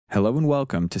Hello and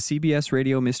welcome to CBS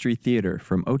Radio Mystery Theater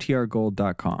from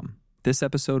OTRGold.com. This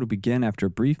episode will begin after a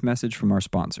brief message from our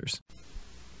sponsors.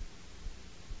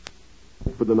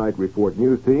 For the Night Report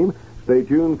news team, stay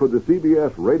tuned for the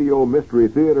CBS Radio Mystery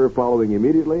Theater following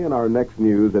immediately in our next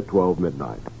news at 12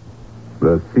 midnight.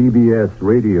 The CBS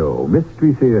Radio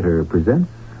Mystery Theater presents...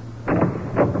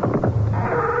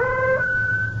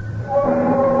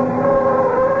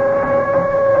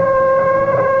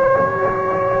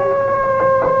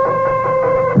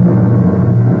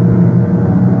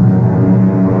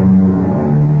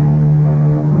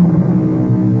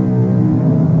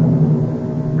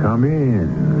 Come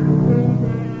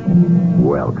in.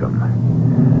 Welcome.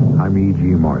 I'm E.G.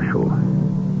 Marshall.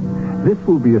 This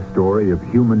will be a story of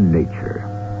human nature.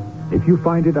 If you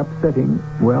find it upsetting,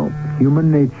 well,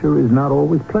 human nature is not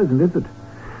always pleasant, is it?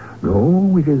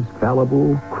 No, it is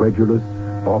fallible, credulous,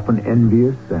 often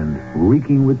envious, and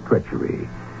reeking with treachery.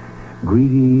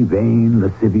 Greedy, vain,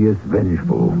 lascivious,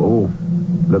 vengeful. Oh,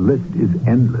 the list is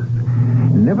endless.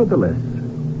 Nevertheless,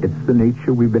 it's the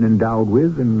nature we've been endowed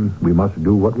with, and we must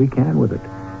do what we can with it.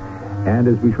 And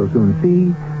as we shall soon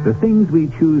see, the things we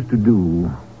choose to do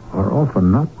are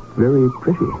often not very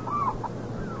pretty.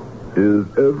 Is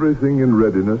everything in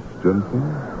readiness, Jensen?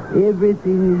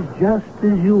 Everything is just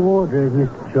as you ordered,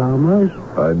 Mr. Chalmers.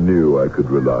 I knew I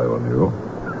could rely on you.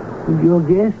 Will your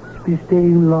guests be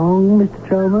staying long, Mr.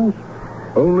 Chalmers?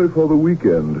 Only for the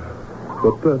weekend,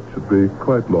 but that should be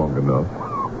quite long enough.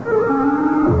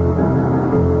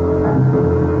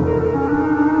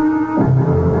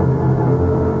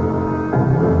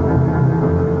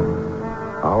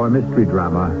 Our mystery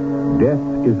drama, Death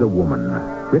is a Woman,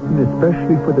 written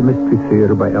especially for the Mystery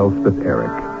Theater by Elspeth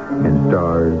Eric, and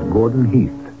stars Gordon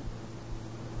Heath.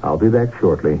 I'll be back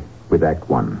shortly with Act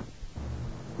One.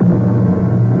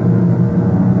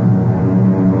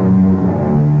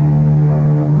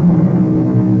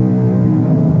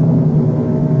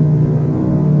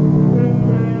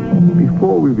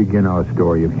 Before we begin our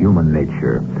story of human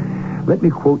nature, let me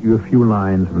quote you a few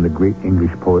lines from the great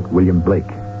English poet William Blake.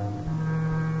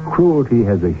 Cruelty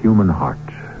has a human heart,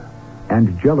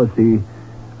 and jealousy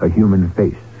a human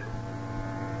face.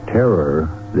 Terror,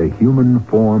 the human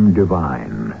form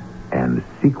divine, and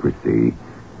secrecy,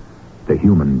 the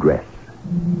human dress.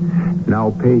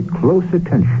 Now pay close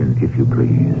attention, if you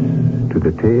please, to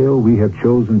the tale we have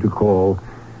chosen to call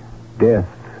Death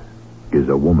is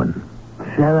a Woman.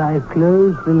 Shall I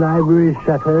close the library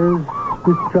shutters,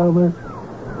 Mr. Chalmers?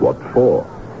 What for?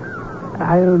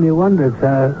 I only wondered,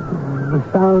 sir, the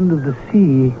sound of the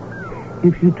sea.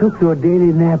 If you took your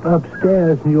daily nap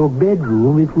upstairs in your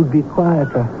bedroom, it would be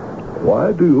quieter.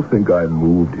 Why do you think I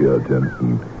moved here,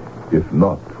 Jensen, if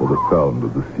not for the sound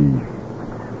of the sea?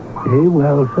 Very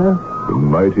well, sir. The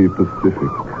mighty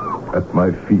Pacific at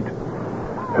my feet,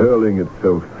 hurling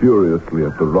itself furiously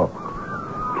at the rocks,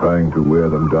 trying to wear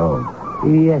them down.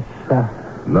 Yes, sir.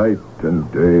 Night and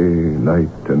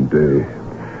day,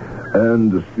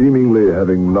 and seemingly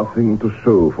having nothing to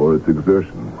show for its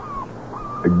exertions,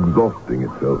 exhausting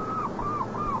itself.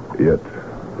 Yet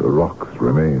the rocks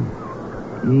remain.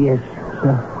 Yes,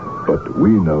 sir. But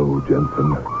we know,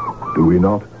 Jensen, do we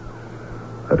not,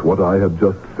 that what I have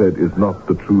just said is not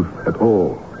the truth at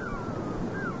all.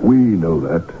 We know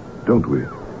that, don't we?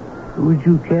 Would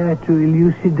you care to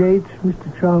elucidate,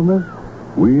 Mr. Chalmers?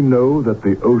 We know that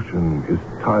the ocean is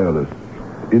tireless,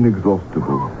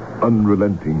 inexhaustible,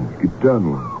 unrelenting,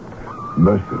 eternal,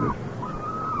 merciless.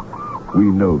 We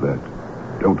know that,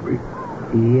 don't we?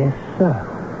 Yes, sir.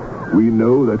 We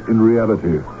know that in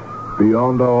reality,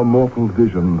 beyond our mortal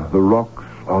vision, the rocks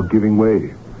are giving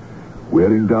way,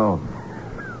 wearing down,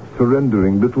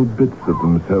 surrendering little bits of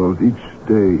themselves each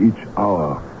day, each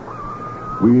hour.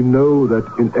 We know that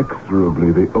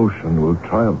inexorably the ocean will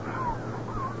triumph.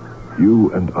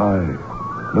 You and I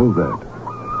know that,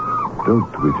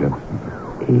 don't we, Jensen?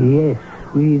 Yes,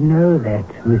 we know that,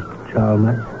 Mr.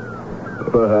 Chalmers.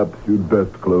 Perhaps you'd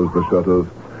best close the shutters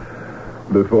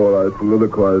before I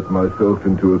soliloquize myself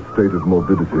into a state of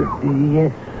morbidity.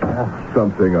 Yes, sir.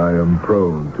 Something I am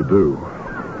prone to do,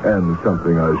 and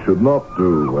something I should not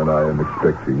do when I am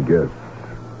expecting guests.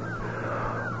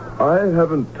 I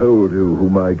haven't told you who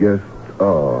my guests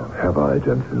are, have I,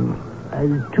 Jensen?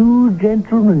 Two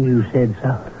gentlemen, you said,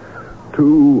 sir.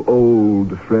 Two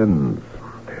old friends.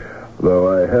 Though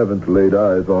I haven't laid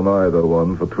eyes on either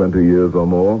one for 20 years or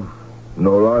more,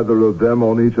 nor either of them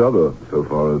on each other, so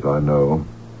far as I know.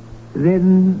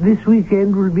 Then this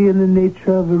weekend will be in the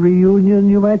nature of a reunion,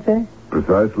 you might say?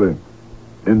 Precisely.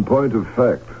 In point of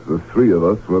fact, the three of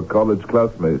us were college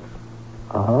classmates.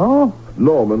 Oh?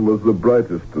 Norman was the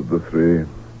brightest of the three.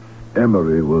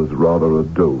 Emery was rather a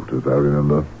dolt, as I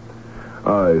remember.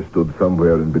 I stood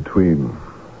somewhere in between.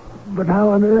 But how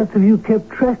on earth have you kept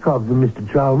track of them,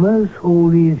 Mr. Chalmers, all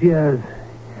these years?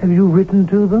 Have you written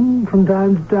to them from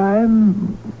time to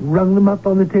time? Rung them up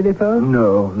on the telephone?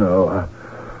 No.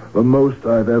 The most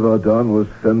I've ever done was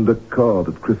send a card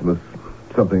at Christmas.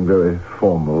 Something very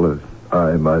formal, as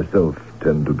I myself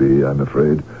tend to be, I'm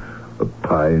afraid. A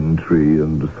pine tree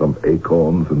and some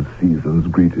acorns and season's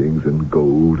greetings in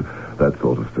gold, that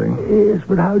sort of thing. Yes,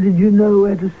 but how did you know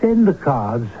where to send the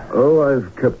cards? Oh,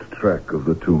 I've kept track of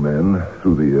the two men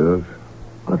through the years.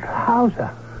 But how,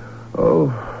 sir? Oh,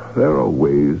 there are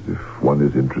ways if one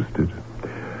is interested.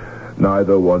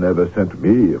 Neither one ever sent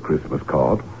me a Christmas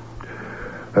card.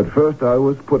 At first I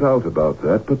was put out about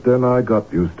that, but then I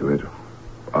got used to it.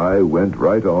 I went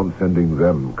right on sending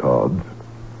them cards.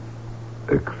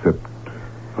 Except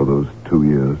for those 2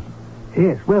 years.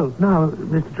 Yes, well, now,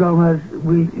 Mr. Chalmers,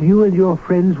 will you and your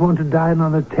friends want to dine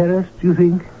on a terrace, do you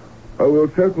think? I will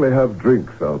certainly have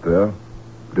drinks out there.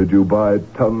 Did you buy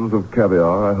tons of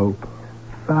caviar, I hope?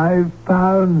 £5,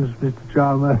 Mr.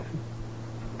 Chalmers.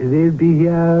 They'll be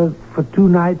here for 2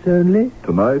 nights only?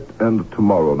 Tonight and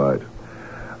tomorrow night.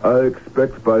 I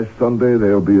expect by Sunday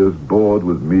they'll be as bored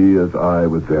with me as I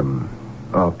with them.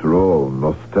 After all,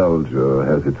 nostalgia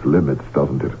has its limits,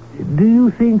 doesn't it? Do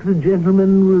you think the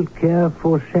gentlemen will care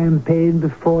for champagne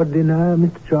before dinner,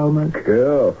 Mr. Chalmers?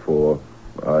 Care for?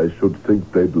 I should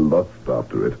think they'd lust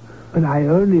after it. But I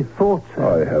only thought, sir.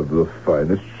 I have the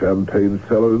finest champagne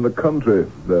cellar in the country.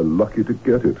 They're lucky to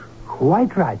get it.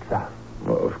 Quite right, sir.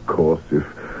 Well, of course, if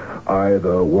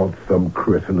either wants some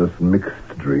cretinous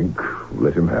mixed drink,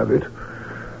 let him have it.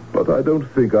 But I don't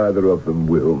think either of them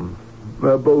will.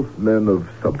 They're both men of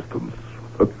substance,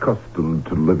 accustomed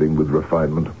to living with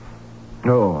refinement.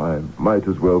 Oh, I might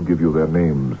as well give you their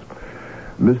names.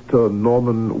 Mr.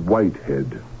 Norman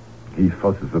Whitehead. He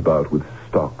fusses about with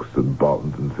stocks and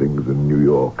bonds and things in New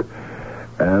York.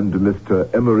 And Mr.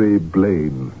 Emery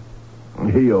Blaine.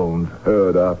 He owns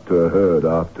herd after herd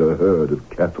after herd of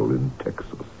cattle in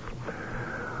Texas.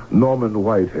 Norman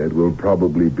Whitehead will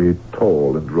probably be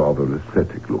tall and rather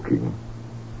ascetic looking.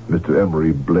 Mr.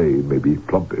 Emery Blaine may be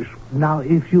plumpish. Now,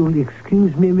 if you'll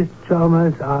excuse me, Mr.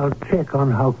 Chalmers, I'll check on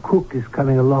how Cook is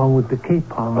coming along with the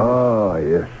capons. Ah,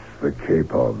 yes, the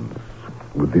capons.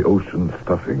 With the ocean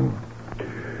stuffing.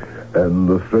 And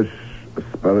the fresh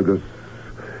asparagus.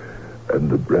 And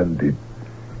the brandied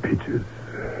peaches.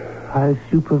 I'll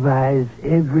supervise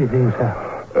everything, sir.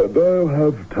 And I'll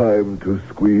have time to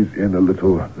squeeze in a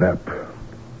little nap.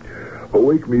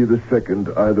 Wake me the second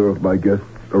either of my guests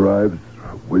arrives.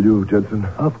 Will you, Jensen?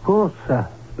 Of course, sir.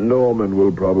 Norman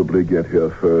will probably get here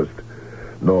first.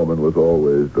 Norman was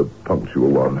always the punctual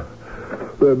one.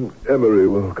 Then Emery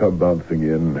will come bouncing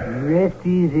in. Rest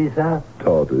easy, sir.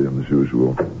 Tardy as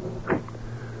usual.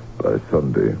 By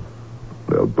Sunday,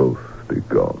 they'll both be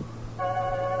gone.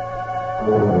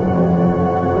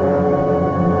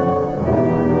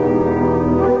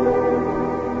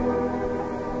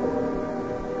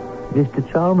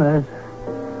 Mr. Chalmers.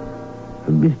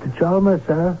 Mr. Chalmers,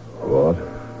 sir. What?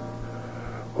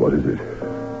 What is it?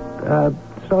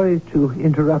 Sorry to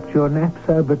interrupt your nap,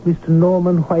 sir, but Mr.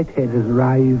 Norman Whitehead has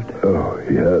arrived. Oh,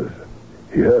 he has.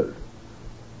 He has.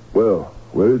 Well,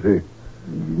 where is he?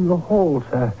 In the hall,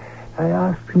 sir. I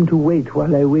asked him to wait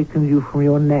while I wakened you from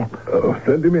your nap. Oh,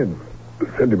 send him in.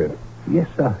 Send him in. Yes,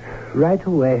 sir. Right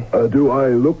away. Do I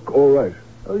look all right?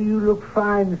 Oh, you look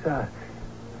fine, sir.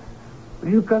 Will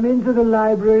you come into the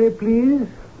library, please?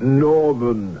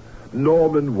 Norman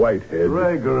Whitehead.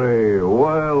 Gregory,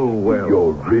 well.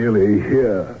 You're really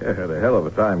here. I had a hell of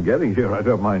a time getting here, I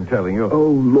don't mind telling you.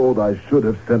 Oh, Lord, I should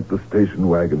have sent the station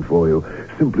wagon for you.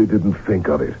 Simply didn't think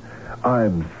of it.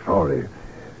 I'm sorry.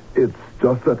 It's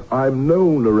just that I'm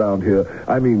known around here.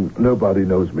 I mean, nobody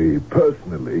knows me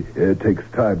personally. It takes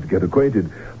time to get acquainted.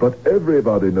 But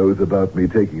everybody knows about me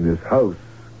taking this house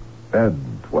and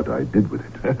what I did with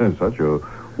it. Such a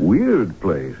weird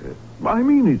place. I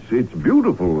mean, it's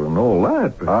beautiful and all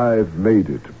that. But I've made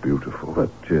it beautiful.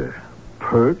 But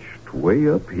perched way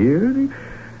up here? Do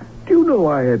you know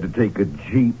I had to take a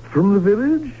jeep from the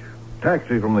village?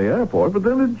 Taxi from the airport, but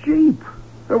then a jeep.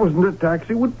 There wasn't a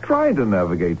taxi would try to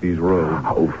navigate these roads.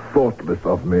 How thoughtless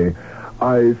of me.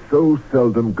 I so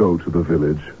seldom go to the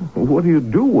village. What do you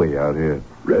do way out here?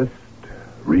 Rest,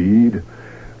 read,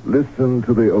 listen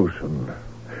to the ocean.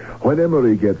 When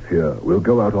Emery gets here, we'll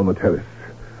go out on the terrace.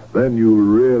 Then you'll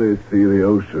really see the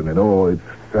ocean in all its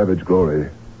savage glory.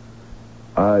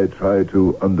 I try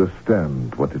to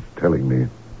understand what it's telling me.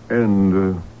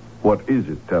 And what is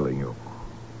it telling you?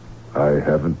 I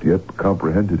haven't yet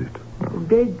comprehended it.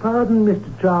 Beg pardon,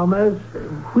 Mr. Chalmers.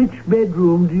 Which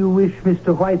bedroom do you wish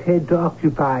Mr. Whitehead to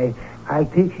occupy? I'll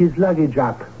take his luggage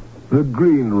up. The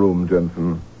green room,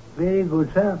 Jensen. Very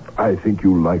good, sir. I think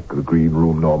you like the green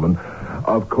room, Norman.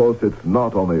 Of course, it's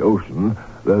not on the ocean.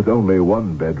 There's only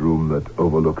one bedroom that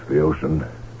overlooks the ocean,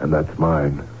 and that's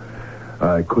mine.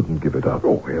 I couldn't give it up.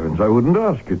 Oh, heavens, I wouldn't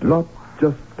ask you to. Not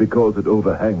just because it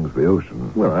overhangs the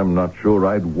ocean. Well, I'm not sure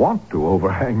I'd want to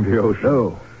overhang the ocean.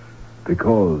 No,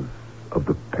 because of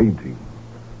the painting.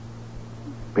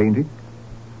 Painting?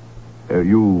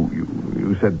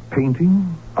 You said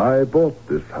painting? I bought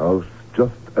this house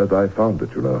just as I found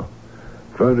it, you know.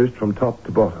 Furnished from top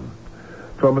to bottom.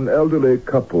 From an elderly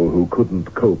couple who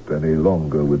couldn't cope any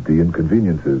longer with the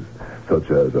inconveniences, such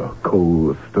as a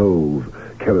coal stove,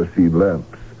 kerosene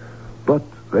lamps. But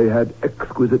they had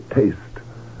exquisite taste.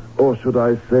 Or should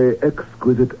I say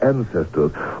exquisite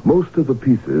ancestors. Most of the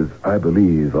pieces, I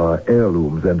believe, are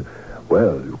heirlooms and,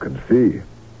 well, you can see,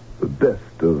 the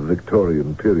best of the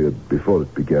Victorian period before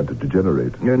it began to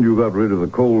degenerate. And you got rid of the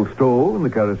coal stove and the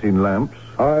kerosene lamps?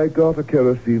 I got a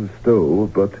kerosene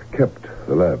stove, but kept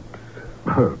the lamps.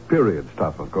 Period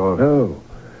stuff, of course. No.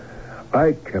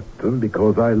 I kept them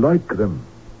because I like them.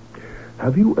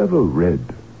 Have you ever read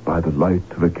by the light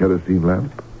of a kerosene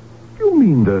lamp? You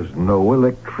mean there's no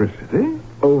electricity?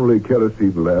 Only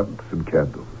kerosene lamps and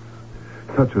candles.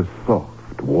 Such a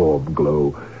soft, warm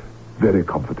glow. Very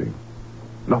comforting.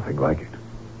 Nothing like it.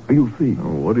 You'll see.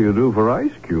 What do you do for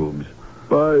ice cubes?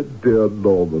 My dear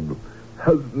Norman,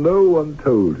 has no one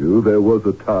told you there was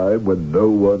a time when no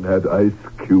one had ice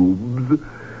cubes?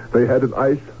 They had an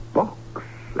ice box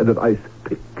and an ice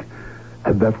pick.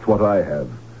 And that's what I have.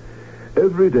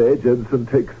 Every day, Jensen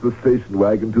takes the station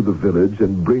wagon to the village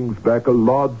and brings back a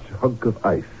large hunk of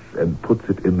ice and puts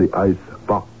it in the ice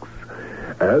box.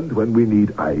 And when we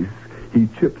need ice, he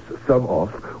chips some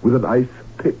off with an ice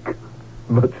pick.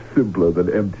 Much simpler than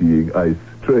emptying ice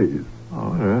trays.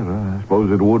 Oh, yeah, I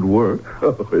suppose it would work.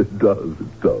 Oh, it does.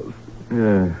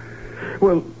 Yeah.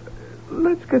 Well,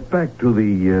 let's get back to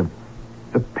the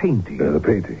painting. The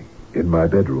painting in my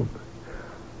bedroom.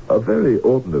 A very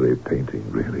ordinary painting,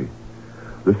 really.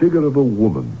 The figure of a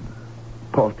woman,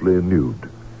 partly nude,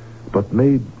 but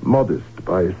made modest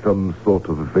by some sort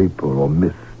of vapor or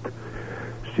mist.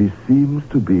 She seems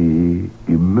to be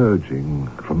emerging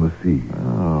from the sea.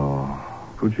 Oh,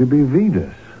 could she be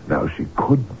Venus? Now, she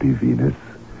could be Venus.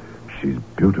 She's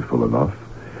beautiful enough.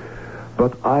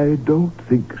 But I don't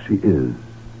think she is.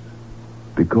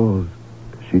 Because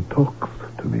she talks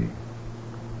to me.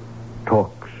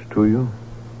 Talks to you?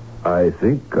 I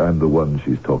think I'm the one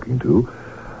she's talking to.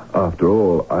 After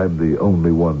all, I'm the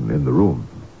only one in the room.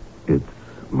 It's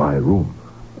my room.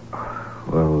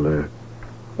 Well,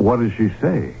 what does she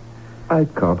say? I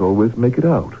can't always make it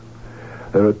out.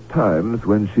 There are times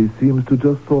when she seems to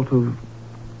just sort of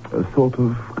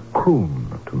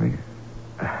croon to me.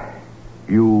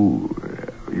 You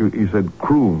said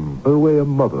croon? The way a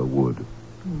mother would.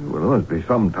 Well, there must be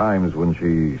some times when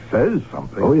she says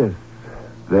something. Oh, yes.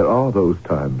 There are those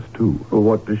times, too. Well,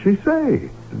 what does she say?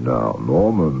 Now,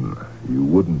 Norman, you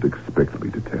wouldn't expect me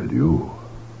to tell you.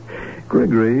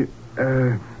 Gregory,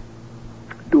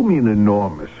 do me an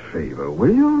enormous favor,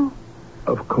 will you?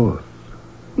 Of course.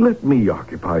 Let me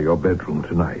occupy your bedroom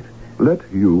tonight. Let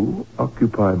you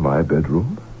occupy my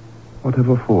bedroom?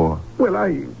 Whatever for? Well,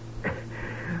 I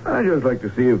just like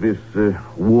to see if this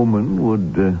woman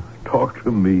would talk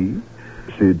to me.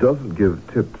 She doesn't give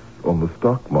tips on the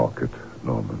stock market,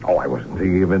 Norman. Oh, I wasn't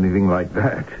thinking of anything like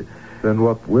that. Then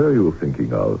what were you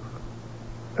thinking of?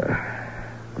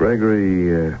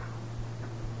 Gregory,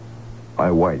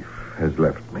 my wife has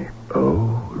left me.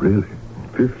 Oh, really?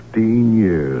 15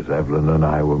 years Evelyn and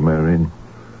I were married.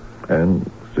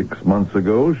 And 6 months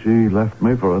ago, she left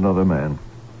me for another man.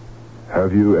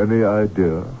 Have you any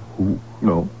idea who?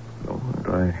 No.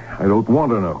 I don't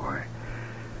want to know.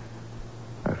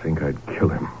 I think I'd kill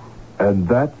him. And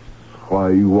that's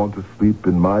why you want to sleep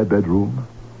in my bedroom?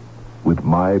 With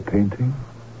my painting?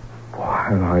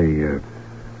 Well,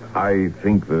 I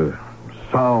think the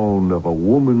sound of a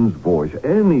woman's voice,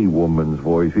 any woman's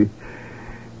voice,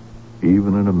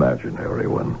 even an imaginary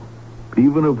one,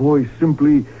 even a voice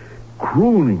simply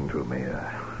crooning to me,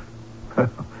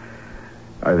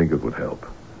 I think it would help.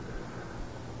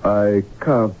 I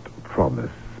can't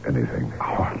promise anything.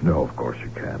 Oh, no, of course you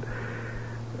can't.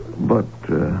 But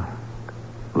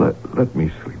let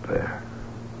me sleep there.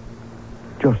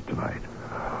 Just tonight.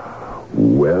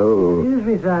 Well... Excuse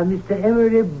me, sir. Mr.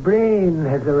 Emery Brain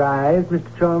has arrived,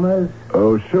 Mr. Chalmers.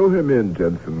 Oh, show him in,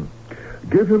 Jensen.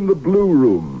 Give him the blue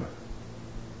room.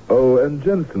 Oh, and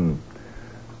Jensen,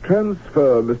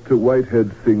 transfer Mr.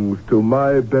 Whitehead things to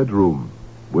my bedroom,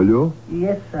 will you?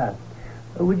 Yes, sir.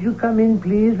 Would you come in,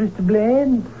 please, Mr.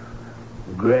 Blaine?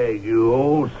 Greg, you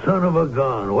old son of a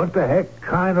gun. What the heck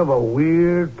kind of a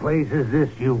weird place is this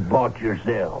you bought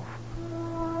yourself?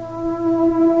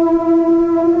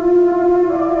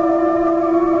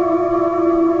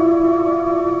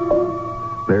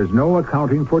 There's no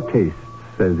accounting for tastes,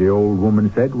 as the old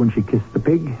woman said when she kissed the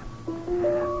pig.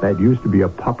 That used to be a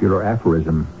popular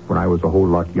aphorism when I was a whole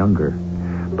lot younger.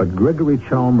 But Gregory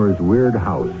Chalmers' weird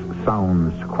house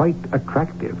sounds quite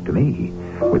attractive to me,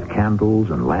 with candles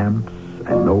and lamps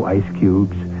and no ice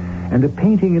cubes, and a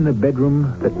painting in the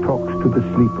bedroom that talks to the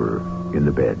sleeper in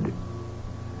the bed.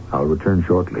 I'll return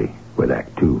shortly with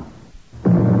Act 2.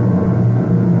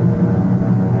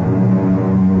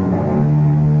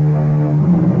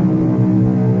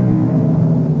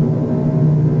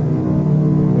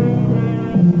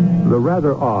 The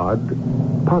rather odd,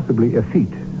 possibly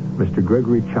effete, Mr.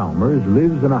 Gregory Chalmers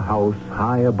lives in a house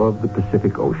high above the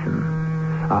Pacific Ocean.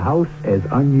 A house as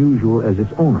unusual as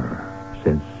its owner,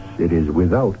 since it is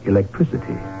without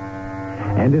electricity.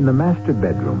 And in the master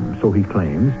bedroom, so he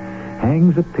claims,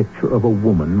 hangs a picture of a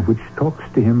woman which talks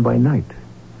to him by night.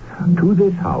 To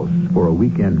this house, for a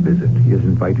weekend visit, he has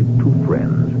invited two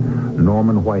friends,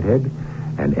 Norman Whitehead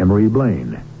and Emery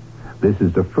Blaine. This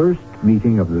is the first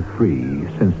meeting of the three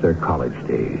since their college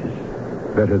days.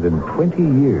 Better than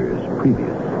 20 years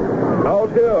previous.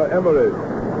 Out here, Emery.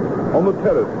 On the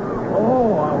terrace.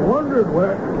 Oh, I wondered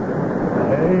where...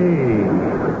 Hey,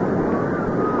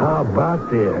 how about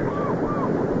this?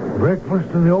 Breakfast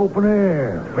in the open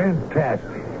air.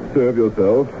 Fantastic. Serve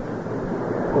yourself.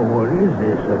 Well, what is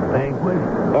this, a banquet?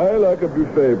 I like a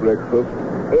buffet breakfast.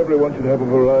 Everyone should have a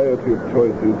variety of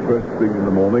choices first thing in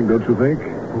the morning, don't you think?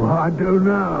 Well, I do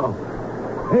now.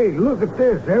 Hey, look at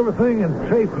this. Everything in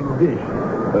chafing dish.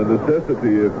 A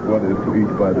necessity if one is to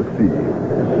eat by the sea.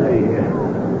 Say,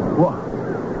 what?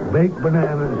 Baked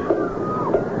bananas,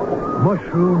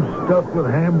 mushrooms stuffed with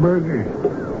hamburger.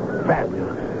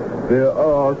 Fabulous. There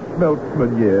are smelts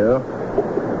meuniere.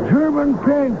 German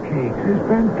pancakes is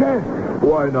fantastic.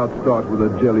 Why not start with a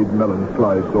jellied melon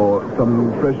slice or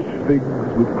some fresh figs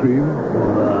with cream?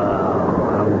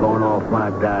 Wow, I'm going off my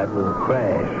diet with a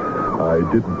crash. I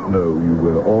didn't know you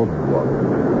were on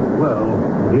one.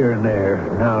 Well, here and there,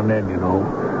 now and then, you know.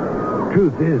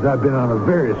 Truth is, I've been on a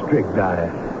very strict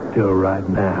diet till right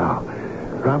now.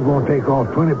 But I'm going to take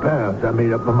off 20 pounds. I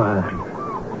made up my mind.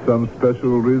 Some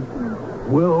special reason?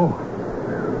 Well,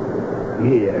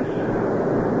 yes.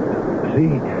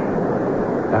 See,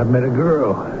 I've met a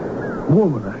girl.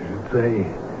 Woman, I should say.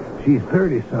 She's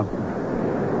 30-something.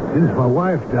 Since my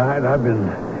wife died, I've been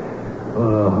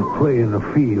playing the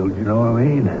field, you know what I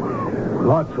mean?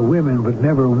 Lots of women, but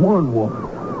never one woman.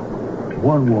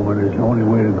 One woman is the only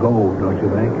way to go, don't you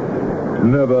think?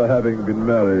 Never having been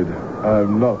married,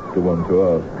 I'm not the one to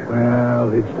ask.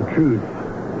 Well, it's the truth.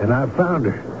 And I found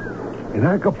her. In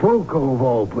Acapulco, of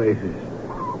all places.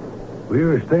 We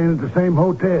were staying at the same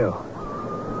hotel.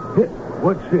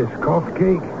 What's this, coffee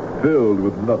cake? Filled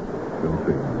with nuts and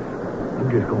things. I'm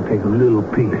just going to take a little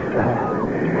piece.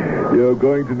 You're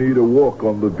going to need a walk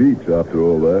on the beach after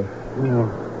all that. Well,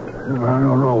 I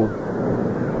don't know.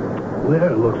 Well,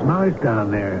 it looks nice down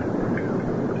there.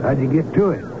 How'd you get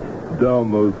to it?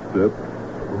 Down those steps.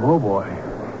 Oh, boy.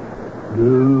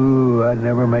 Ooh, I'd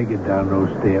never make it down those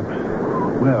steps.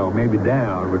 Well, maybe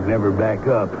down, but never back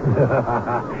up.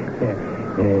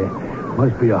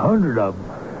 Must be 100 of them.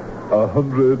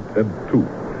 102.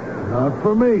 Not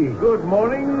for me. Good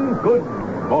morning. Good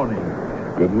morning.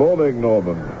 Good morning,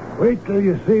 Norman. Wait till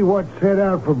you see what's set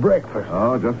out for breakfast.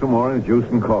 Oh, just some orange juice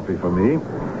and coffee for me.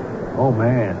 Oh,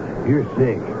 man, you're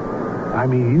sick. I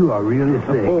mean, you are really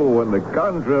sick. Oh, on the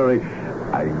contrary,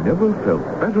 I never felt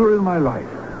better in my life.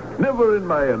 Never in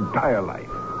my entire life.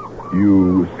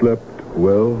 You slept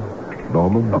well,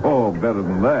 Norman? Oh, better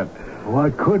than that.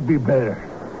 What could be better?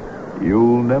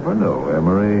 You'll never know,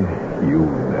 Emery.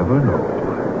 You'll never know.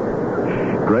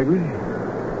 Gregory,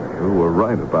 you were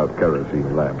right about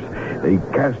kerosene lamps. They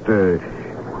cast a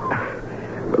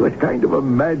kind of a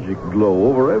magic glow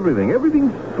over everything. Everything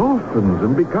softens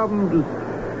and becomes,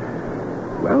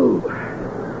 well,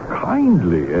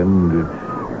 kindly and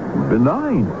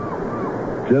benign.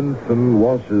 Jensen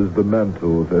washes the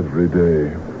mantles every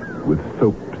day with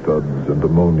soap suds and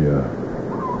ammonia.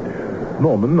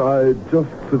 Norman, I just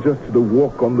suggested a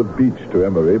walk on the beach to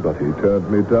Emery, but he turned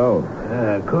me down.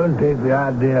 Couldn't take the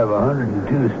idea of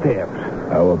 102 steps.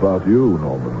 How about you,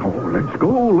 Norman?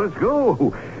 Oh, let's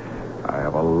go. I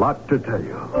have a lot to tell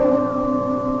you.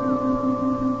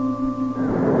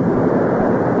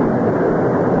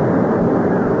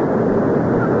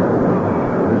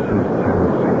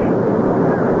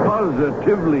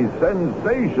 positively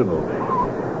sensational.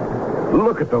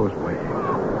 Look at those waves.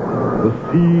 The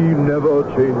sea never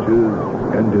changes,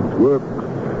 and its works,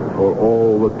 for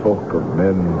all the talk of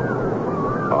men,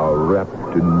 are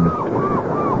wrapped in mystery.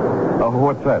 Oh,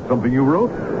 what's that? Something you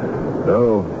wrote?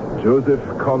 No, Joseph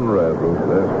Conrad wrote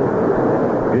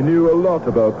that. He knew a lot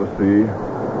about the sea.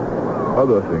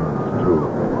 Other things, too.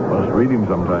 Must read him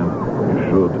sometime. You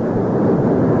should.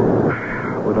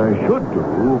 What I should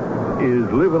do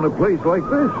is live in a place like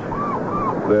this.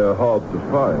 They're hard to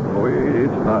find. Oh,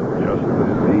 it's not just the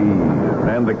sea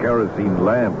and the kerosene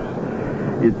lamps.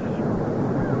 It's...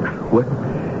 well,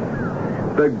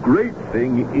 the great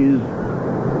thing is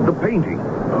the painting.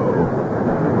 Oh.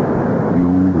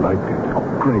 You liked it? Oh,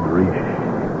 Gregory,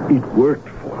 it worked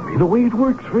for me the way it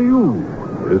works for you.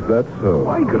 Is that so?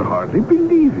 I could hardly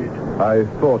believe it. I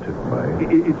thought it might.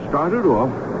 It started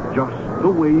off just the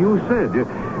way you said.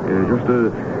 Just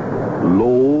a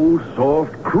low,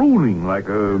 soft crooning, like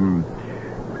a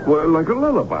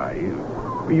lullaby.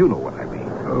 You know what I mean.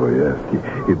 Oh, yes.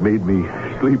 It made me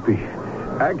sleepy.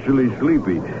 Actually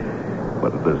sleepy.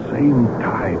 But at the same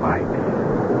time, I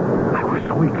was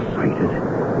so excited.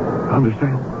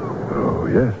 Understand? Oh,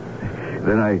 yes.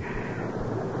 Then I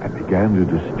began to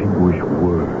distinguish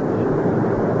words.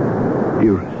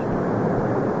 Dearest.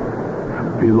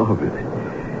 Beloved.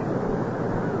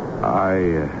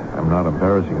 I'm not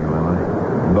embarrassing you, am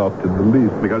I? Not in the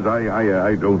least. Because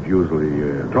I don't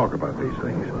usually talk about these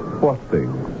things. What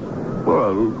things?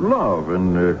 Well, love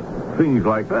and things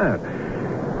like that.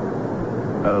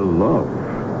 Love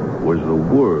was the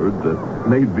word that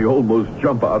made me almost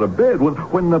jump out of bed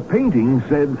when the painting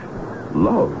said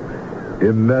love.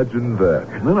 Imagine that.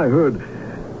 And then I heard,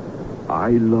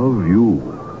 I love you.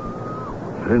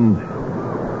 Then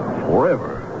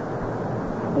forever.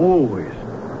 Always.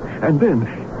 And then,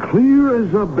 clear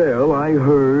as a bell, I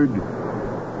heard,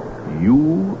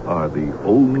 you are the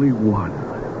only one.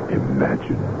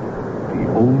 Imagine. The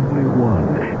only one.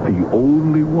 The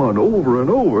only one. Over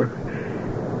and over.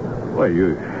 Why,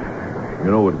 you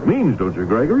know what it means, don't you,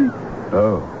 Gregory?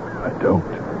 Oh, I don't.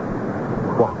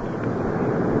 What?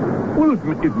 Well,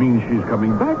 it means she's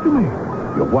coming back to me.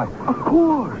 Your wife? Of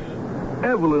course.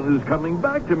 Evelyn is coming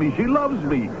back to me. She loves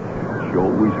me. She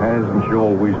always has and she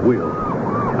always will.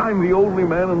 I'm the only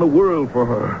man in the world for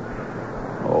her.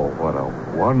 Oh, what a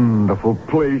wonderful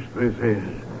place this is.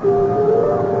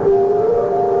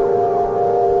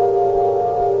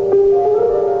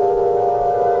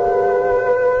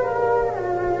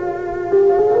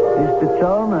 Mr.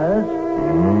 Chalmers?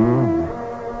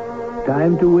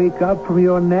 Time to wake up from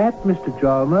your nap, Mr.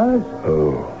 Chalmers.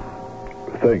 Oh,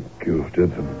 thank you,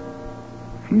 Jensen.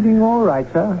 Feeling all right,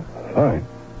 sir?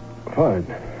 Fine.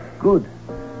 Good.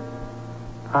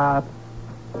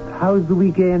 How's the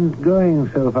weekend going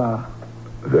so far?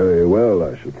 Very well,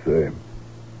 I should say.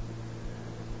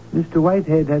 Mr.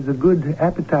 Whitehead has a good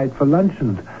appetite for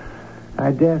luncheons.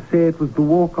 I dare say it was the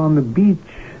walk on the beach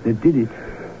that did it.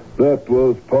 That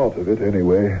was part of it,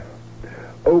 anyway.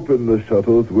 Open the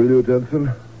shutters, will you,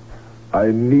 Jensen?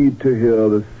 I need to hear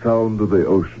the sound of the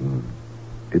ocean.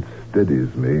 It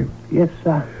steadies me. Yes,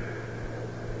 sir.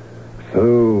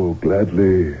 So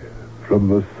gladly, from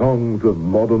the songs of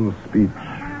modern speech,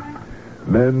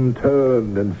 men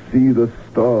turn and see the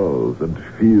stars and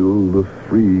feel the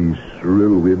free,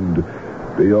 shrill wind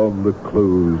beyond the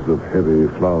close of heavy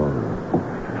flowers.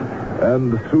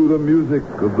 And through the music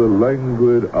of the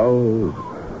languid hours,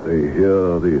 they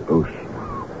hear the ocean.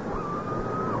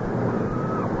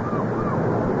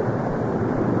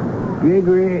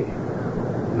 Gregory.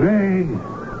 Greg.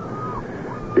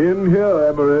 In here,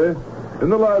 Emery. In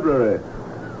the library.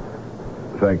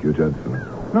 Thank you, Jensen.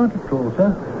 Not at all,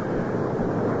 sir.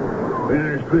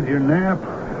 Finished with your nap?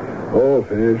 All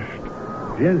finished.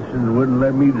 Jensen wouldn't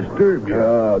let me disturb you.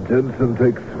 Jensen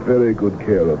takes very good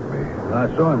care of me. I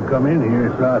saw him come in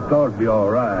here, so I thought it'd be all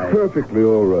right. Perfectly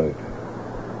all right.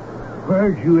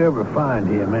 Where'd you ever find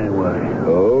him, anyway?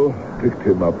 Oh, picked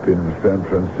him up in San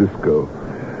Francisco.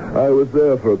 I was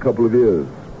there for a couple of years.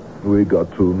 We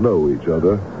got to know each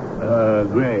other.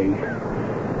 Greg,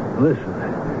 listen.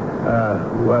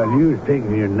 While you was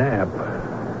taking your nap,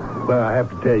 well, I have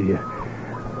to tell you,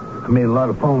 I made a lot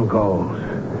of phone calls.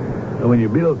 And when your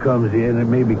bill comes in, it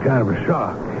may be kind of a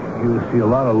shock. You'll see a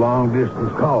lot of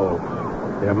long-distance calls.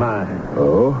 They're mine.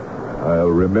 Oh, I'll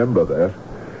remember that.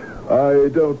 I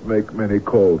don't make many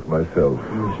calls myself.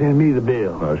 You send me the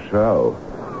bill. I shall.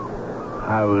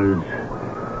 I was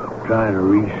trying to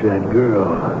reach that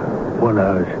girl. One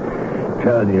I was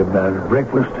telling you about at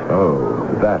breakfast. Oh,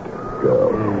 that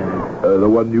girl. Yeah. The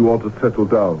one you want to settle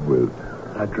down with.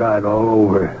 I tried all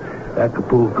over.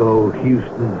 Acapulco,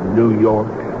 Houston, New York,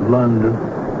 London,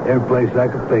 every place I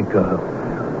could think of.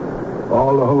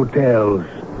 All the hotels.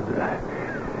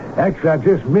 Actually, I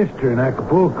just missed her in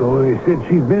Acapulco. They said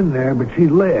she'd been there, but she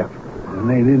left. And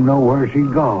they didn't know where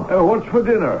she'd gone. What's for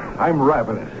dinner? I'm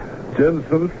ravenous.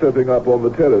 Jensen's stepping up on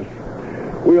the terrace.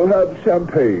 We'll have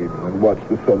champagne and watch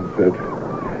the sunset.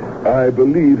 I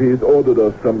believe he's ordered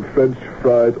us some French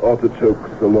fried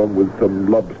artichokes along with some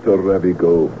lobster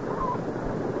ravigote.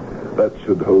 That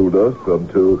should hold us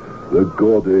until the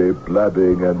gaudy,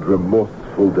 blabbing, and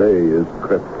remorseful day is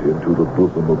crept into the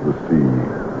bosom of the sea.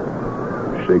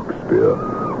 Shakespeare,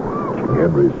 King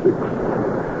Henry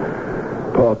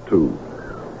VI. Part 2,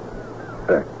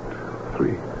 Act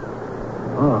 3.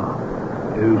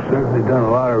 Oh, you've certainly done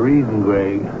a lot of reading,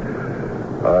 Greg.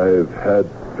 I've had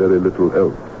very little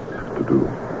else to do.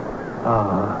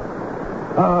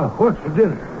 What's for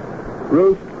dinner?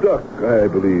 Roast duck, I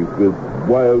believe, with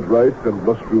wild rice and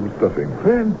mushroom stuffing.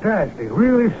 Fantastic.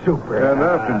 Really super. And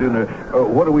after dinner,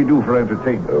 what do we do for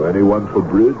entertainment? Anyone for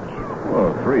bridge?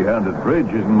 Well, three-handed bridge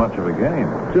isn't much of a game.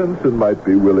 Jensen might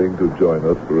be willing to join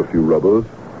us for a few rubbers.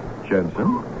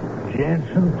 Jensen?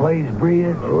 Jensen plays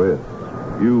bridge? Oh, yes.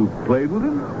 You played with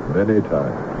him? Many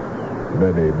times.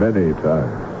 Many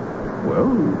times.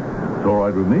 Well, it's all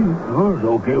right with me. Oh, it's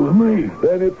okay with me.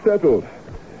 Then it's settled.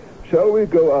 Shall we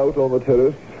go out on the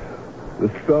terrace? The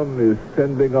sun is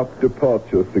sending up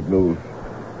departure signals,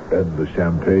 and the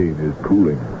champagne is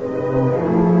cooling.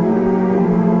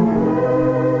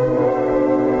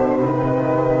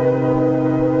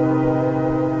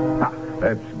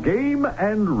 That's game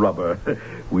and rubber.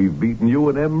 We've beaten you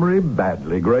and Emery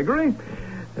badly, Gregory.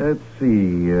 Let's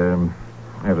see.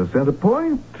 At a center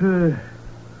point. It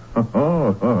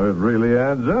really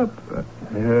adds up.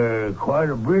 You're quite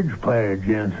a bridge player,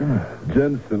 Jensen.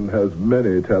 Jensen has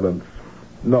many talents,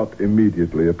 not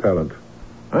immediately apparent.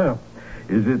 Well,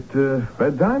 is it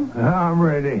bedtime? I'm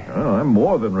ready. Oh, I'm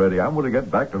more than ready. I'm going to get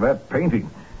back to that painting.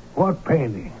 What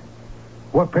painting?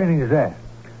 What painting is that?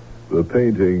 The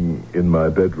painting in my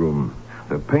bedroom.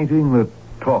 The painting that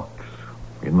talks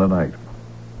in the night.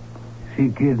 Is he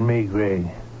kidding me, Greg?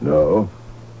 No.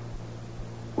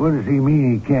 What does he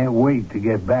mean he can't wait to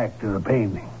get back to the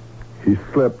painting? He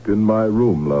slept in my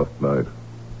room last night.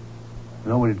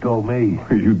 Nobody told me.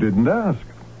 You didn't ask.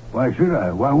 Why should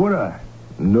I? Why would I?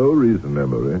 No reason,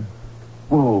 Emery.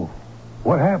 Whoa.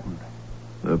 What happened?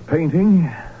 The painting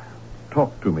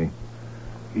talked to me.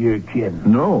 You're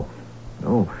kidding. No.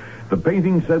 The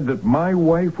painting said that my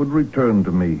wife would return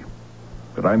to me.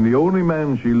 That I'm the only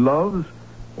man she loves,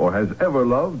 or has ever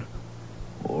loved,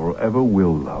 or ever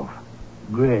will love.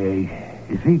 Greg,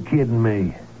 is he kidding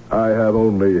me? I have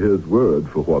only his word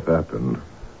for what happened.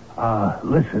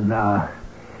 Listen,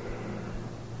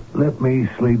 let me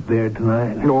sleep there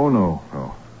tonight. No.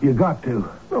 You got to.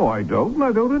 No, I don't.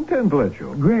 I don't intend to let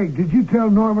you. Greg, did you tell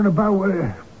Norman about what...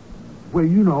 Well,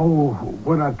 you know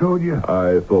what I told you?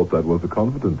 I thought that was a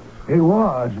confidence. It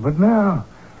was, but now...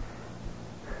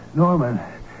 Norman,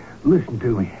 listen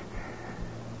to me.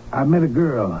 I met a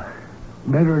girl.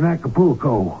 Met her in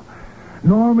Acapulco.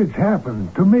 Norm, it's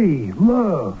happened to me.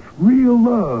 Love. Real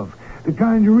love. The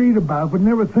kind you read about but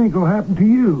never think will happen to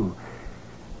you.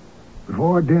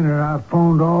 Before dinner, I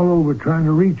phoned all over trying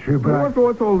to reach her, but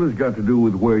What's all this got to do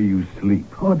with where you sleep?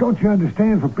 Oh, don't you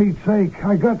understand, for Pete's sake?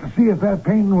 I got to see if that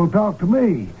painting will talk to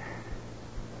me.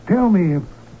 Tell me if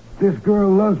this girl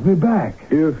loves me back.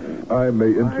 If I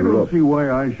may I don't interrupt. see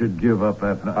why I should give up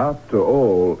that night. After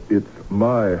all, it's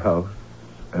my house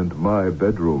and my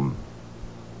bedroom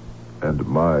and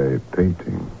my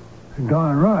painting.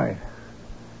 Darn right.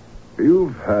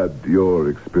 You've had your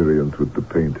experience with the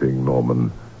painting,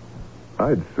 Norman.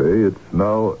 I'd say it's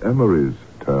now Emery's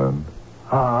turn.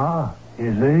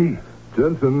 You see?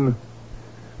 Jensen,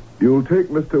 you'll take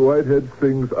Mr. Whitehead's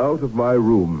things out of my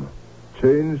room,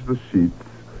 change the sheets,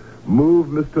 move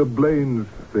Mr. Blaine's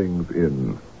things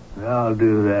in. I'll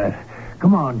do that.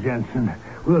 Come on, Jensen.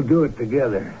 We'll do it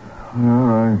together. All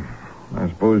right. I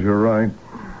suppose you're right.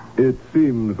 It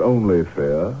seems only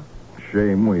fair.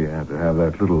 Shame we had to have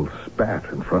that little spat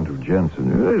in front of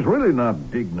Jensen. It's really not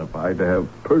dignified to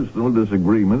have personal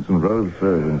disagreements in front of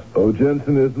servants. Oh,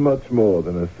 Jensen is much more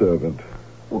than a servant.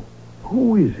 Well,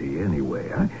 who is he, anyway?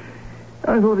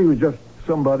 I thought he was just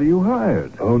somebody you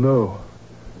hired. Oh, no.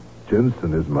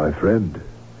 Jensen is my friend.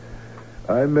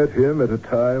 I met him at a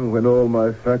time when all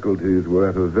my faculties were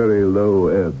at a very low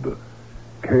ebb.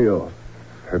 Chaos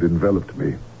had enveloped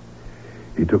me.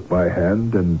 He took my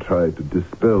hand and tried to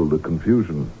dispel the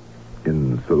confusion,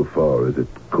 insofar as it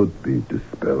could be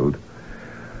dispelled.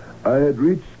 I had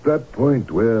reached that point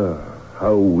where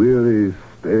how weary,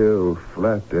 stale,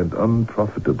 flat and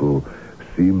unprofitable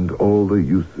seemed all the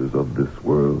uses of this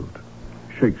world.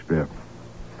 Shakespeare.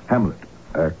 Hamlet.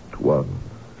 Act 1,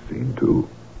 Scene 2.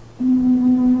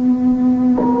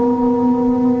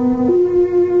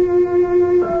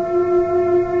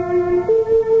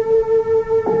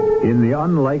 In the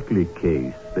unlikely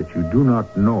case that you do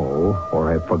not know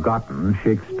or have forgotten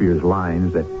Shakespeare's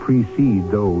lines that precede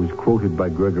those quoted by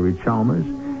Gregory Chalmers,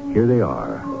 here they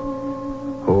are.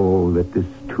 Oh, that this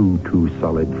too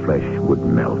solid flesh would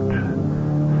melt,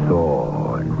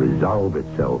 thaw, and resolve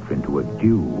itself into a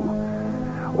dew,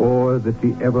 or that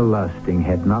the everlasting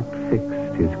had not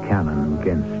fixed his canon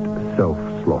against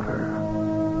self-slaughter.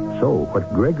 So,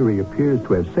 what Gregory appears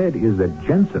to have said is that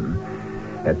Jensen,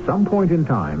 at some point in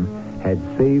time, had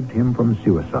saved him from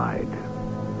suicide.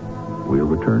 We'll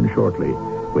return shortly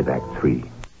with Act 3.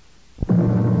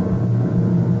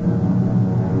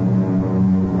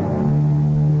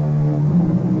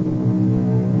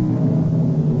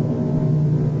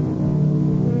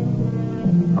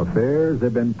 Affairs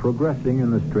have been progressing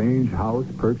in the strange house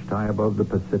perched high above the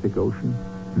Pacific Ocean.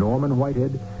 Norman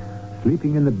Whitehead,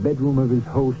 sleeping in the bedroom of his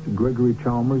host, Gregory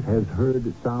Chalmers, has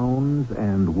heard sounds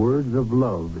and words of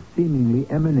love seemingly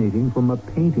emanating from a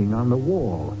painting on the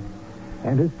wall,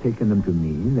 and has taken them to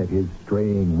mean that his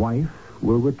straying wife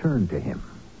will return to him.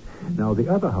 Now, the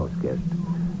other house guest,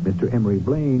 Mr. Emery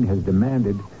Blaine, has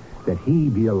demanded that he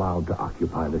be allowed to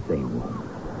occupy the same room.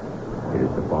 It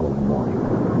is the following morning.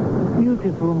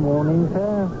 Beautiful morning,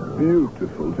 sir.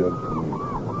 Beautiful, gentlemen.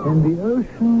 And the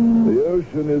ocean... The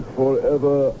ocean is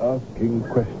forever asking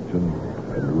questions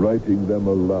and writing them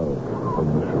aloud on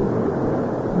the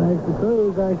shore. I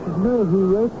suppose I should know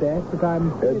who wrote that, but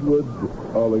I'm... Edward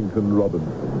Arlington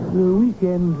Robinson. The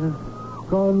weekend has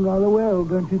gone rather well,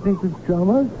 don't you think, Mr.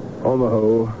 Chalmers? On the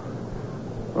whole,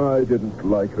 I didn't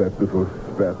like that little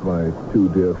spat my two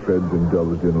dear friends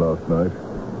indulged in last night.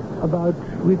 About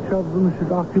which of them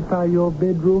should occupy your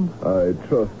bedroom? I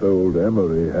trust old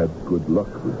Emery had good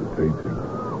luck with the painting.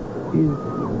 His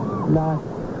last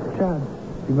chance,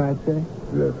 you might say.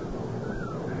 Yes.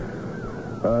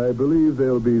 I believe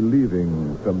they'll be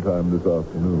leaving sometime this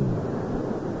afternoon.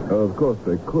 Of course,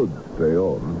 they could stay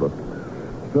on, but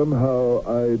somehow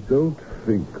I don't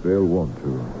think they'll want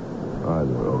to,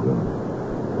 either of them.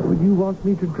 Would you want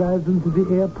me to drive them to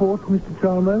the airport, Mr.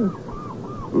 Chalmers?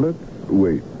 Let's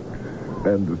wait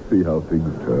and see how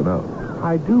things turn out.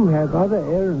 I do have other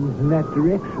errands in that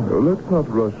direction. Let's not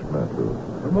rush matters.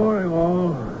 Good morning,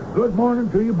 all. Good morning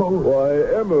to you both. Why,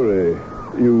 Emery,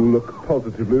 you look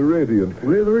positively radiant.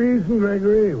 With reason,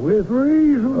 Gregory, with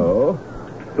reason. Oh?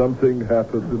 Something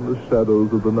happened in the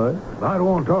shadows of the night? I don't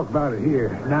want to talk about it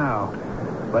here, now.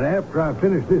 But after I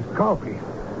finish this coffee...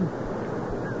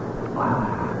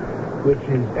 which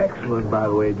is excellent, by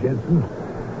the way, Jensen.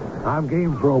 I'm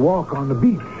game for a walk on the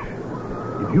beach.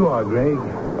 If you are, Greg.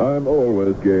 I'm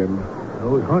always game.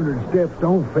 Those 100 steps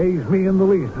don't faze me in the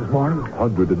least this morning.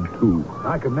 102.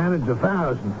 I can manage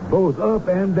 1,000, both up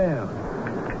and down.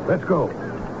 Let's go.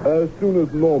 As soon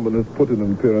as Norman has put in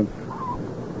an appearance.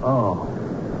 Oh.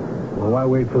 Well, why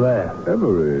wait for that?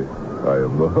 Emery, I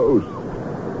am the host.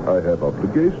 I have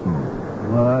obligations.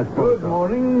 Well, I suppose. Good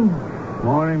morning.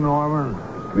 Morning, Norman.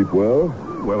 Sleep well?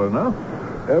 Well enough.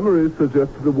 Emery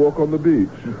suggested a walk on the beach.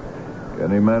 Can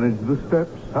he manage the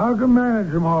steps? I can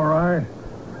manage them all right.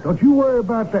 Don't you worry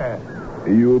about that.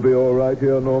 You'll be all right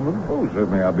here, Norman? Oh,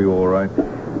 certainly I'll be all right.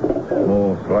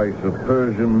 More slice of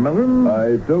Persian melon?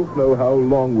 I don't know how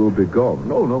long we'll be gone.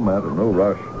 No matter, no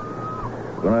rush.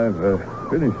 When I've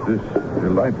finished this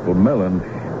delightful melon,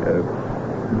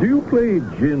 do you play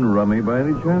gin rummy by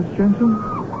any chance, Jensen?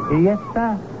 Yes,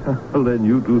 sir. Well, then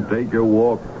you two take your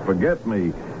walk. Forget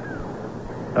me.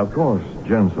 Of course,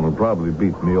 Jensen will probably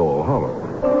beat me all hollow.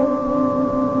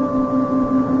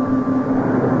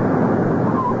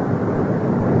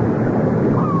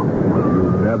 You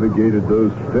navigated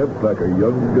those steps like a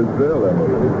young gazelle,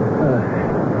 Emery.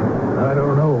 I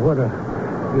don't know what a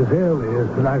gazelle is,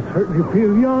 but I certainly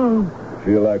feel young.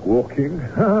 Feel like walking?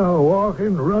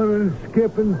 Walking, running,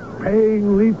 skipping,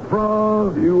 paying,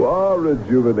 leapfrog. You are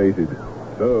rejuvenated.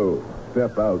 So,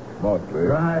 step out smartly.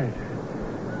 Right.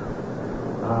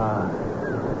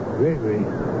 Gregory, the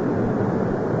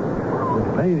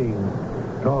painting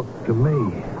talked to me.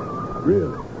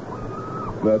 Really?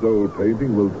 That old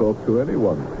painting will talk to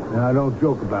anyone. Now, don't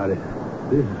joke about it.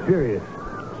 This is serious.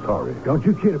 Sorry. Don't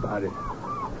you kid about it.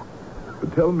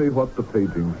 Tell me what the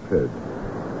painting said.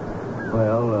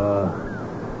 Well,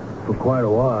 for quite a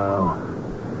while,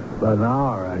 about an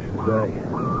hour, I should say,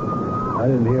 I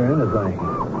didn't hear anything.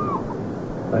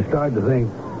 I started to think,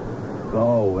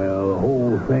 oh, well, the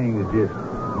whole thing is just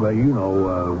Well, you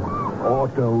know,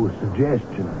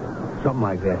 auto-suggestion. Something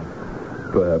like that.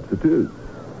 Perhaps it is.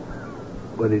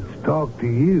 But it's talk to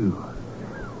you.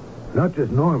 Not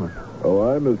just Norman.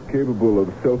 Oh, I'm as capable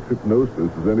of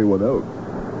self-hypnosis as anyone else.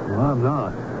 Well, I'm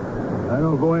not. I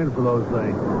don't go in for those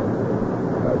things.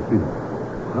 I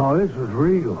see. No, this was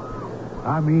real.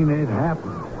 I mean, it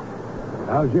happened.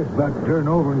 I was just about to turn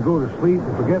over and go to sleep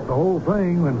and forget the whole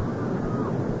thing when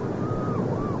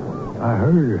I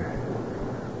heard her.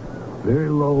 Very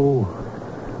low,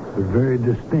 but very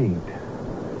distinct.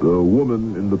 The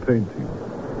woman in the painting.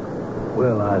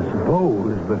 Well, I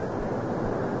suppose, but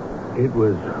it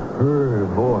was her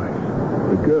voice.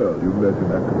 The girl you met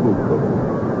in Acapulco.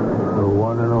 The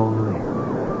one and only.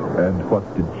 And what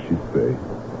did she say?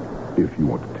 If you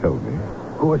want to tell me.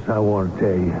 Of course I want to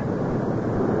tell you.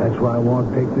 That's why I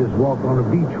want to take this walk on the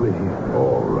beach with you.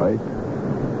 All right.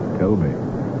 Tell me.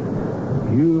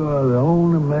 You are the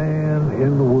only man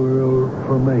in the world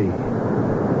for me.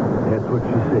 That's what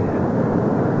she said.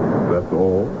 That's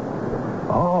all?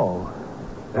 Oh,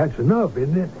 that's enough,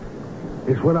 isn't it?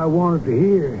 It's what I wanted to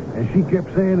hear, and she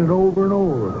kept saying it over and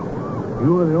over.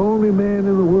 You are the only man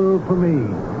in the world for me.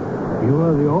 You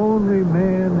are the only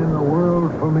man in the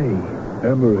world for me.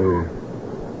 Emery,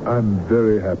 I'm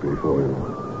very happy for you.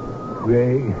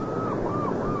 Greg,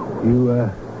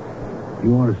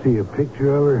 you want to see a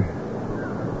picture of her?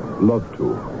 Love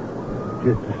to.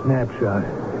 Just a snapshot.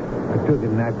 I took it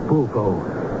in Acapulco.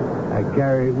 I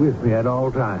carry it with me at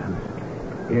all times.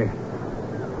 Here.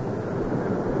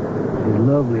 She's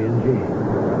lovely, isn't she?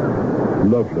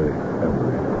 Lovely,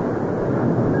 Emery.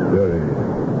 Very,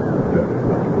 very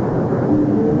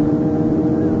lovely.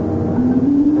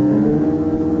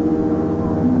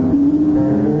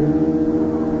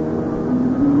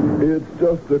 It's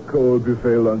just a cold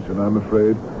buffet luncheon, I'm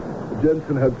afraid.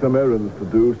 Jensen had some errands to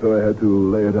do, so I had to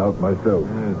lay it out myself.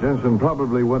 Jensen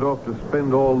probably went off to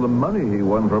spend all the money he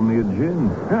won from the gin.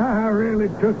 I really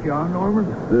took you on, Norman.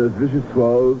 There's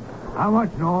vichyssoise How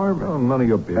much, Norm? Oh, none of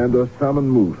your business. and a salmon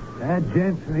mousse That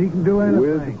Jensen, he can do anything.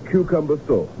 with cucumber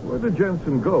sauce. Where did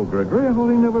Jensen go, Gregory? I thought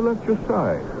he never left your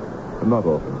side. Not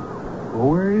often. Well,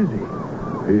 where is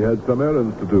he? He had some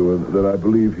errands to do, and that I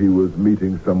believe he was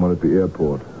meeting someone at the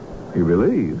airport. You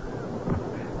believe?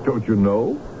 Don't you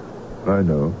know? I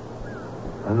know.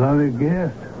 Another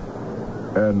guest?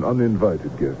 An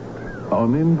uninvited guest.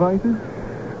 Uninvited?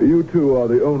 You two are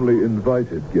the only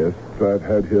invited guests I've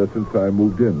had here since I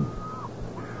moved in.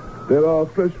 There are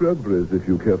fresh raspberries if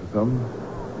you care for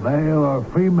some. Male or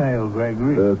female,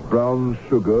 Gregory? There's brown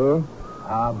sugar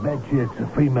I'll bet you it's a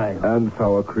female. and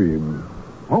sour cream.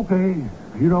 Okay,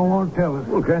 you don't want to tell us.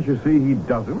 Well, can't you see he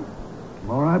doesn't?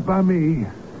 All right by me.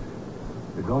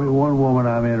 There's only one woman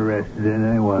I'm interested in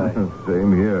anyway.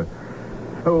 Same here.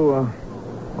 Oh,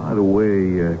 by the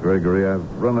way, Gregory, I've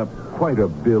run up quite a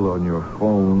bill on your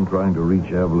phone trying to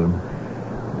reach Evelyn.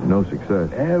 No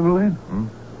success. Evelyn?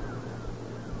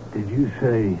 Did you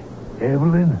say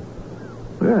Evelyn?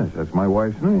 Yes, that's my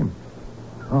wife's name.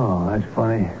 Oh, that's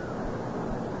funny.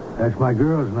 That's my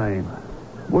girl's name.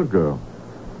 What girl?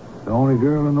 The only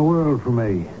girl in the world for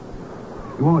me.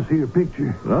 You want to see her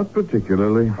picture? Not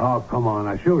particularly. Oh, come on.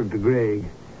 I showed it to Greg.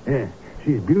 Yeah,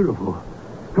 she's beautiful.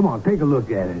 Come on, take a look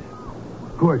at it.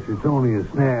 Of course, it's only a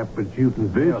snap, but you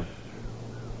can tell.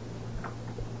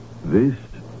 This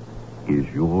is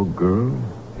your girl?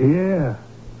 Yeah.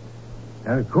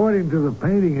 And according to the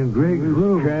painting in Greg's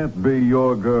room... Can't be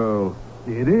your girl.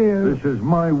 It is. This is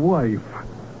my wife.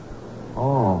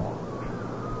 Oh.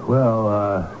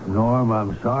 Well, Norm,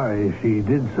 I'm sorry. She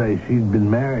did say she'd been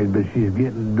married, but she's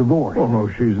getting divorced. Oh, no,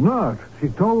 she's not. She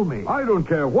told me. I don't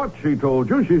care what she told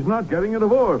you. She's not getting a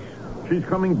divorce. She's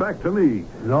coming back to me.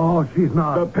 No, she's The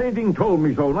not. painting told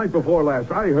me so night before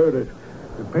last. I heard it.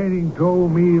 The painting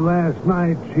told me last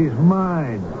night she's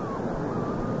mine.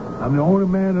 I'm the only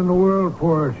man in the world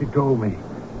for her, she told me.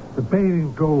 The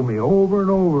painting told me over and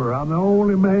over I'm the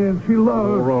only man she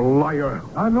loves. You're a liar.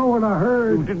 I know what I You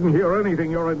heard. didn't hear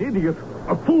anything. You're an idiot.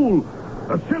 A fool.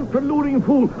 A self-deluding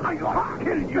fool. I ought to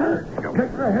kill you.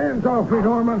 Take your hands off me,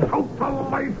 Norman. Out the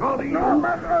life out of you.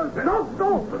 Don't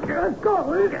go. Let go.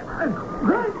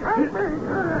 Greg, help me.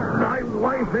 My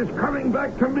wife is coming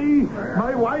back to me.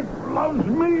 My wife loves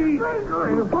me.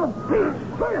 For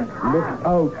Pete's sake. Look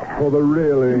out for the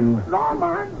railing.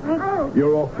 Norman.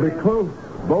 You're awfully close,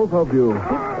 both of you.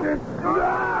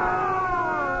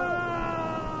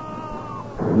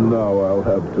 Now I'll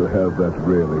have to have that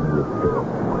railing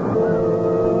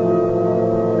repaired.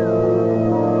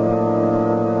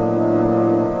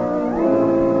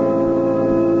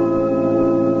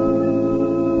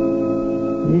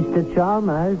 Mr.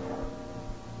 Chalmers,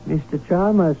 Mr.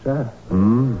 Chalmers, sir.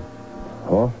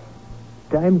 What?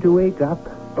 Time to wake up.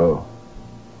 Oh.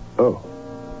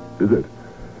 Is it?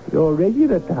 Your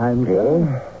regular time,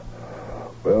 sir.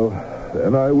 Well,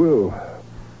 then I will.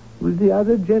 Will the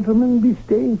other gentlemen be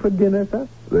staying for dinner, sir?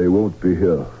 They won't be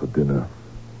here for dinner.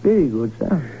 Very good,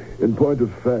 sir. In point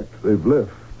of fact, they've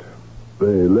left.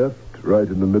 They left right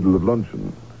in the middle of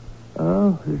luncheon.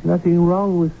 Oh, there's nothing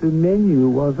wrong with the menu,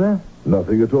 was there?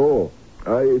 Nothing at all.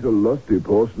 I ate a lusty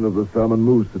portion of the salmon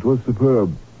mousse. It was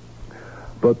superb.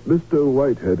 But Mr.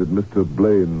 Whitehead and Mr.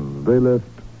 Blaine, they left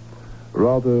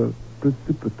rather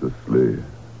precipitously,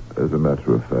 as a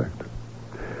matter of fact.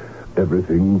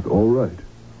 Everything's all right.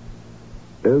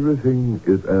 Everything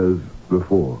is as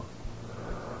before.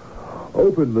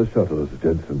 Open the shutters,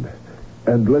 Jensen,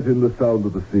 and let in the sound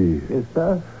of the sea. Yes,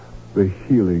 sir. The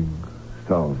healing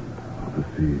sound of the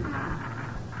sea.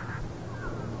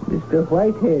 Mr.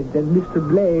 Whitehead and Mr.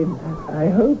 Blaine, I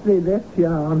hope they left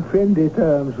here on friendly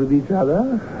terms with each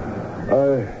other.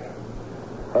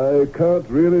 I can't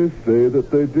really say that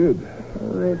they did.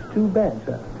 Oh, that's too bad,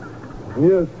 sir.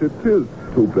 Yes, it is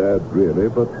too bad, really,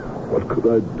 but what could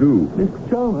I do? Mr.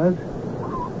 Chalmers,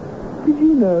 did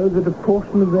you know that a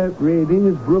portion of that railing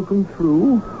is broken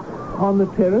through on the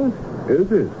terrace?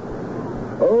 Is it?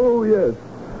 Oh, yes.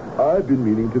 I've been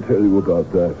meaning to tell you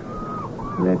about that.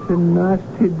 That's a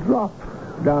nasty drop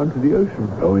down to the ocean.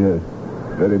 Oh, yes.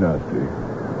 Very nasty.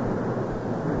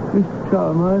 Mr.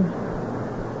 Chalmers,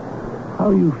 how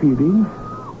are you feeling?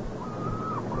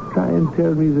 Try and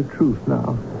tell me the truth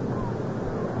now.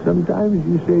 Sometimes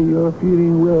you say you're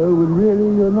feeling well when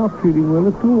really you're not feeling well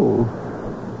at all.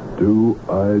 Do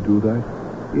I do that?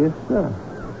 Yes, sir.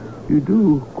 You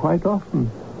do, quite often.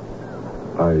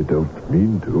 I don't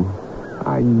mean to.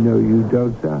 I know you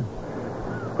don't, sir.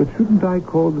 But shouldn't I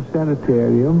call the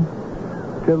sanitarium?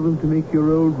 Tell them to make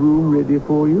your old room ready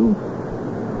for you?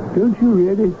 Don't you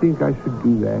really think I should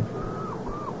do that?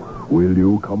 Will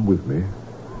you come with me?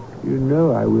 You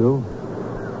know I will.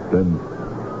 Then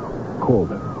call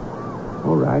them.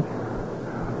 All right.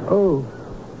 Oh,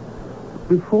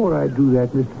 before I do that,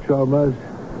 Mr. Chalmers,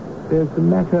 there's the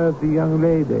matter of the young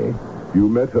lady. You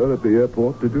met her at the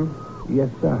airport, did you? Yes,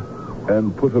 sir.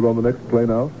 And put her on the next plane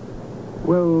out?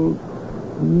 Well,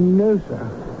 no, sir.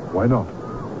 Why not?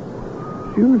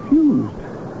 She refused.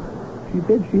 She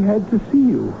said she had to see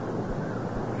you.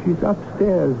 She's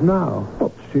upstairs now.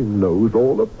 But she knows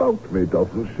all about me,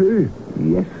 doesn't she?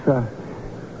 Yes, sir.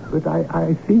 But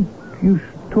I think you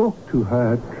should talk to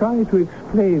her. Try to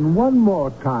explain one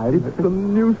more time. It's a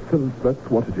nuisance, that's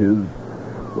what it is.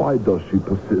 Why does she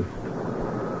persist?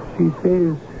 She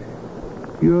says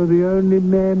you're the only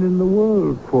man in the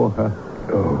world for her.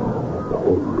 Oh,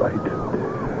 all right.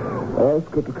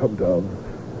 Ask her to come down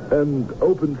and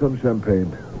open some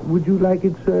champagne. Would you like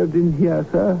it served in here,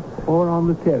 sir, or on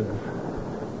the terrace?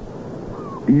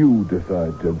 You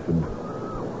decide, Jensen.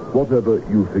 Whatever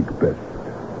you think best.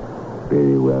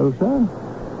 Very well, sir.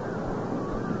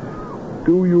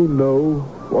 Do you know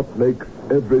what makes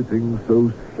everything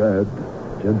so sad,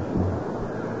 Jensen?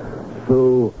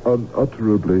 So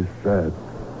unutterably sad.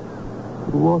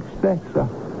 What's that, sir?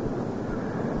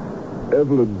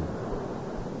 Evelyn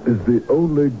is the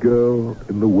only girl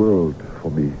in the world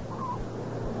for me.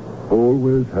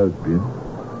 Always has been.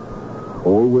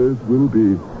 Always will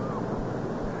be.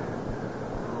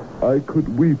 I could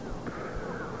weep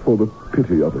for the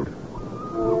pity of it.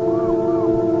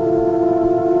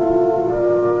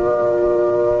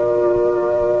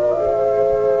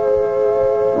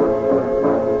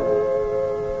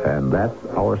 And that's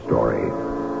our story,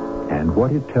 and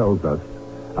what it tells us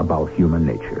about human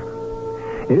nature.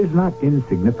 It is not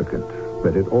insignificant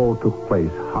that it all took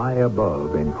place high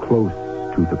above and close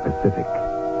to the Pacific.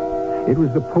 It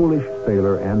was the Polish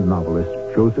sailor and novelist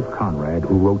Joseph Conrad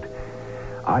who wrote,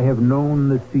 "I have known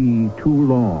the sea too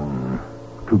long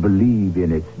to believe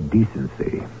in its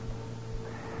decency."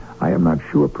 I am not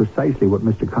sure precisely what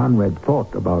Mr. Conrad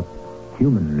thought about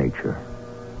human nature.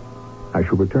 I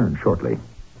shall return shortly.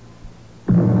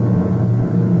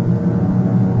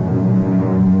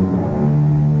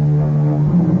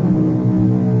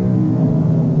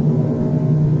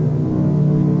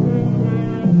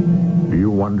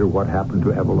 Wonder what happened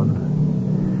to Evelyn?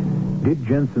 Did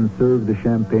Jensen serve the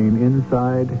champagne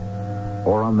inside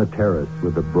or on the terrace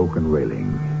with the broken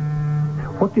railing?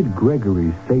 What did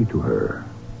Gregory say to her,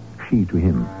 she to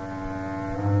him?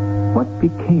 What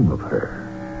became of her?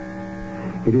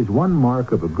 It is one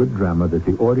mark of a good drama that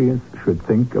the audience should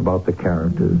think about the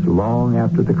characters long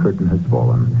after the curtain has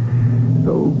fallen.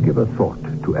 So give a thought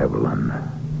to Evelyn,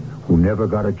 who never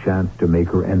got a chance to make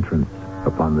her entrance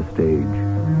upon the stage.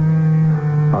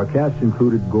 Our cast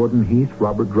included Gordon Heath,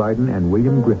 Robert Dryden, and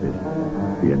William Griffith.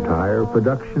 The entire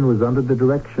production was under the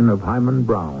direction of Hyman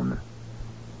Brown.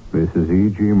 This is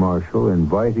E.G. Marshall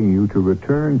inviting you to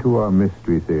return to our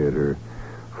Mystery Theater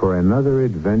for another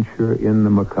adventure in the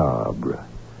macabre.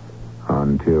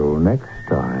 Until next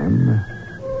time,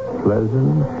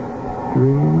 pleasant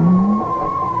dreams.